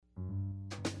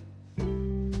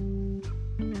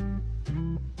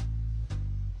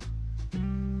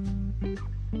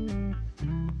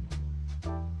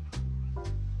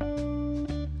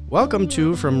Welcome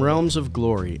to From Realms of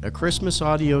Glory, a Christmas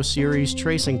audio series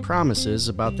tracing promises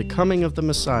about the coming of the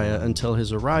Messiah until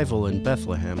his arrival in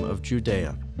Bethlehem of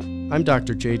Judea. I'm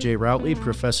Dr. J.J. Routley,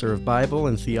 professor of Bible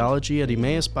and Theology at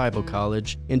Emmaus Bible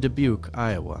College in Dubuque,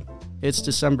 Iowa. It's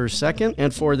December 2nd,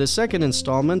 and for the second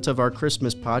installment of our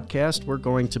Christmas podcast, we're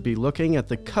going to be looking at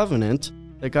the covenant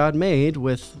that God made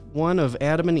with one of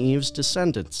Adam and Eve's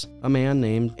descendants, a man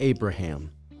named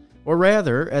Abraham. Or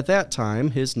rather, at that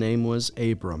time, his name was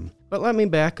Abram. But let me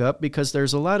back up because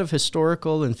there's a lot of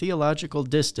historical and theological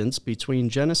distance between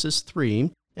Genesis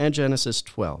 3 and Genesis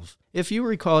 12. If you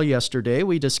recall yesterday,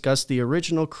 we discussed the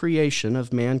original creation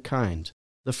of mankind,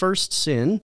 the first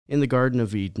sin in the Garden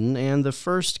of Eden, and the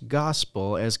first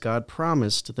gospel as God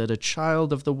promised that a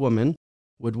child of the woman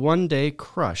would one day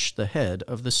crush the head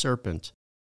of the serpent.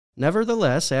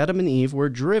 Nevertheless, Adam and Eve were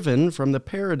driven from the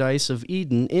paradise of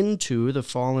Eden into the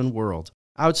fallen world.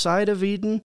 Outside of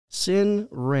Eden, sin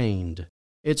reigned.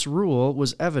 Its rule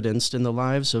was evidenced in the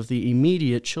lives of the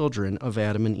immediate children of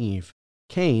Adam and Eve,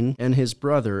 Cain and his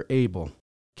brother Abel.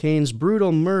 Cain's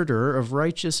brutal murder of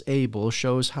righteous Abel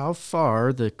shows how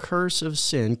far the curse of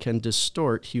sin can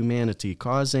distort humanity,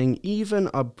 causing even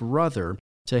a brother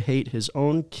to hate his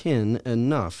own kin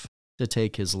enough to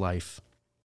take his life.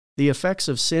 The effects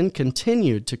of sin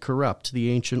continued to corrupt the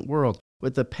ancient world.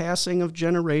 With the passing of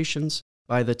generations,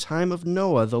 by the time of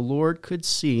Noah, the Lord could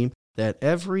see that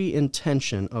every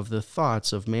intention of the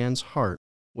thoughts of man's heart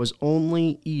was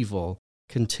only evil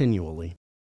continually.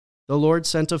 The Lord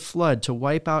sent a flood to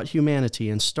wipe out humanity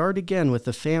and start again with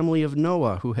the family of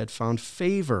Noah, who had found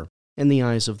favor in the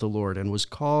eyes of the Lord and was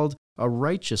called a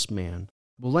righteous man,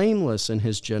 blameless in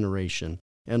his generation,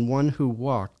 and one who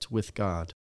walked with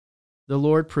God. The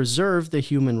Lord preserved the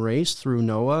human race through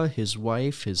Noah, his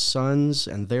wife, his sons,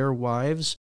 and their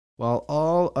wives, while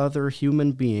all other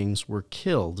human beings were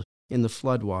killed in the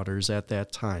floodwaters at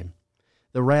that time.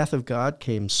 The wrath of God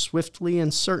came swiftly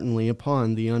and certainly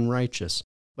upon the unrighteous,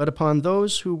 but upon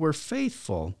those who were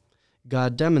faithful,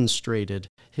 God demonstrated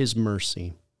his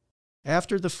mercy.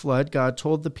 After the flood, God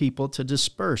told the people to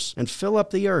disperse and fill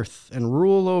up the earth and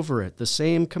rule over it, the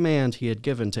same command he had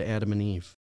given to Adam and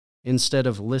Eve. Instead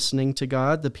of listening to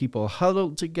God, the people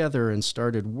huddled together and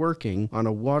started working on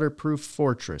a waterproof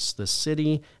fortress, the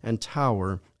city and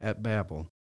tower at Babel.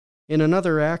 In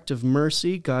another act of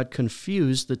mercy, God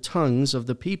confused the tongues of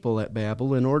the people at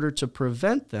Babel in order to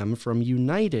prevent them from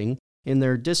uniting in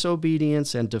their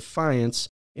disobedience and defiance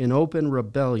in open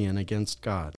rebellion against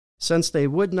God. Since they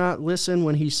would not listen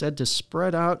when he said to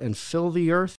spread out and fill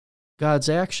the earth, God's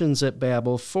actions at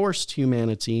Babel forced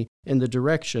humanity in the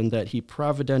direction that he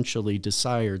providentially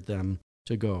desired them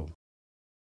to go.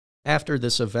 After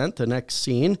this event, the next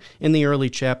scene in the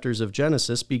early chapters of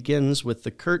Genesis begins with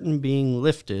the curtain being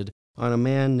lifted on a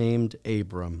man named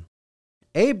Abram.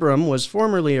 Abram was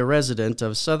formerly a resident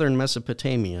of southern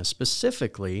Mesopotamia,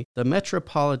 specifically the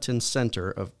metropolitan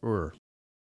center of Ur.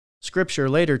 Scripture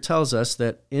later tells us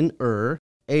that in Ur,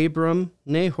 Abram,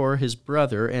 Nahor his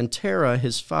brother, and Terah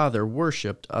his father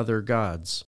worshipped other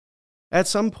gods. At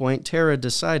some point, Terah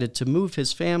decided to move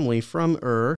his family from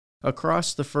Ur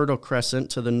across the Fertile Crescent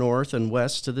to the north and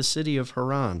west to the city of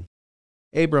Haran.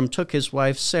 Abram took his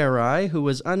wife Sarai, who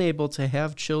was unable to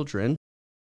have children.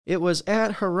 It was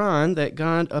at Haran that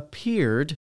God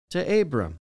appeared to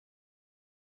Abram.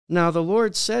 Now the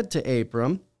Lord said to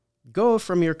Abram, "Go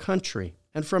from your country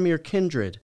and from your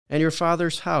kindred and your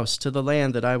father's house to the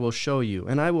land that I will show you,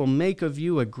 and I will make of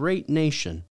you a great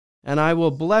nation, and I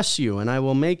will bless you, and I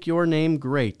will make your name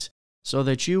great, so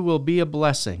that you will be a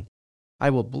blessing. I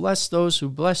will bless those who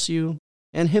bless you,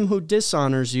 and him who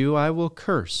dishonors you I will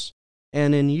curse,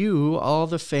 and in you all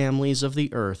the families of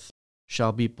the earth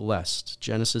shall be blessed."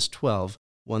 Genesis 12,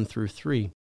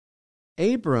 1-3.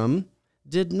 Abram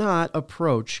did not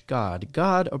approach God.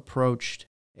 God approached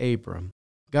Abram.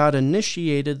 God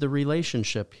initiated the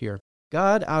relationship here.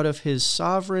 God, out of his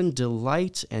sovereign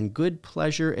delight and good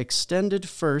pleasure, extended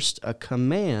first a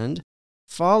command,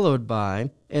 followed by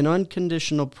an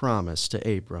unconditional promise to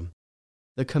Abram.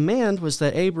 The command was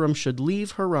that Abram should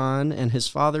leave Haran and his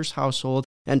father's household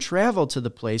and travel to the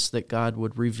place that God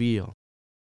would reveal.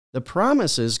 The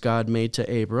promises God made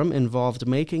to Abram involved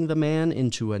making the man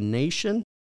into a nation,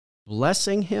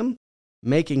 blessing him,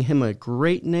 making him a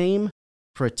great name,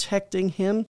 protecting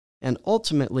him, and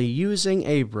ultimately using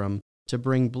Abram to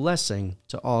bring blessing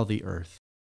to all the earth.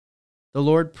 The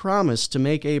Lord promised to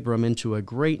make Abram into a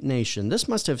great nation. This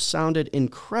must have sounded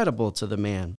incredible to the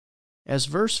man, as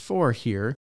verse 4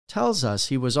 here tells us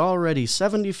he was already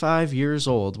 75 years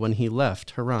old when he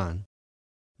left Haran.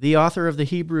 The author of the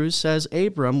Hebrews says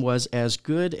Abram was as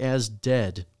good as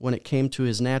dead when it came to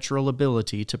his natural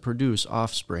ability to produce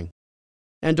offspring.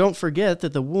 And don't forget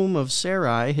that the womb of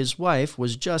Sarai, his wife,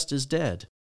 was just as dead.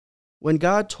 When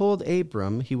God told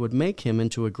Abram he would make him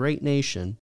into a great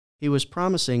nation, he was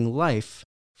promising life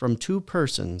from two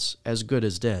persons as good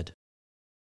as dead.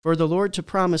 For the Lord to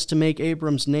promise to make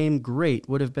Abram's name great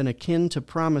would have been akin to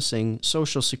promising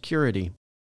social security.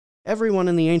 Everyone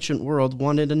in the ancient world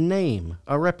wanted a name,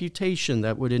 a reputation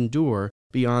that would endure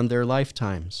beyond their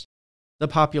lifetimes. The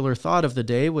popular thought of the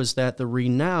day was that the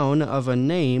renown of a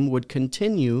name would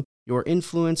continue your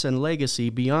influence and legacy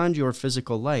beyond your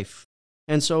physical life,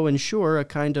 and so ensure a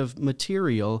kind of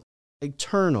material,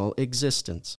 eternal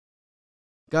existence.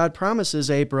 God promises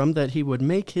Abram that he would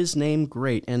make his name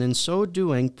great, and in so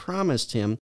doing promised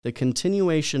him the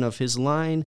continuation of his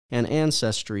line and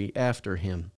ancestry after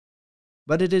him.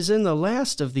 But it is in the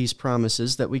last of these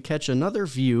promises that we catch another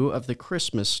view of the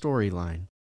Christmas storyline.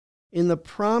 In the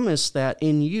promise that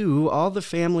in you all the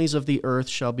families of the earth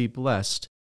shall be blessed,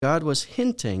 God was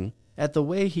hinting at the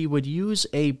way he would use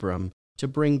Abram to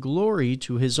bring glory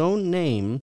to his own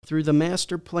name through the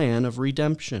master plan of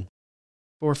redemption.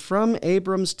 For from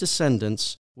Abram's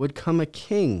descendants would come a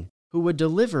king who would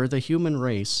deliver the human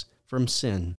race from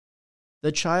sin.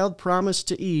 The child promised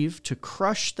to Eve to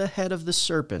crush the head of the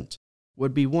serpent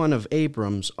would be one of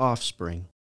Abram's offspring.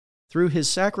 Through his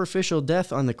sacrificial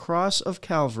death on the cross of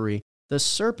Calvary, the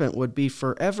serpent would be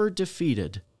forever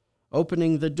defeated,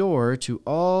 opening the door to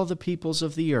all the peoples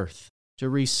of the earth to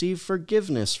receive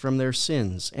forgiveness from their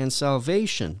sins and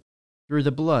salvation through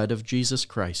the blood of Jesus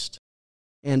Christ.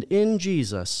 And in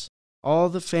Jesus, all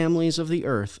the families of the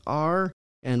earth are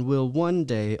and will one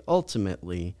day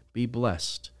ultimately be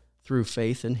blessed through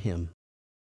faith in him.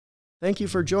 Thank you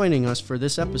for joining us for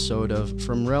this episode of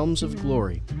From Realms of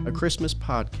Glory, a Christmas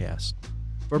podcast.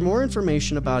 For more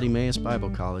information about Emmaus Bible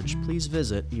College, please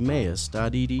visit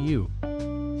emmaus.edu.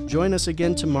 Join us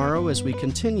again tomorrow as we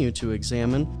continue to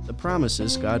examine the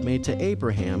promises God made to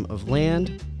Abraham of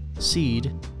land,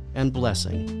 seed, and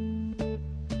blessing.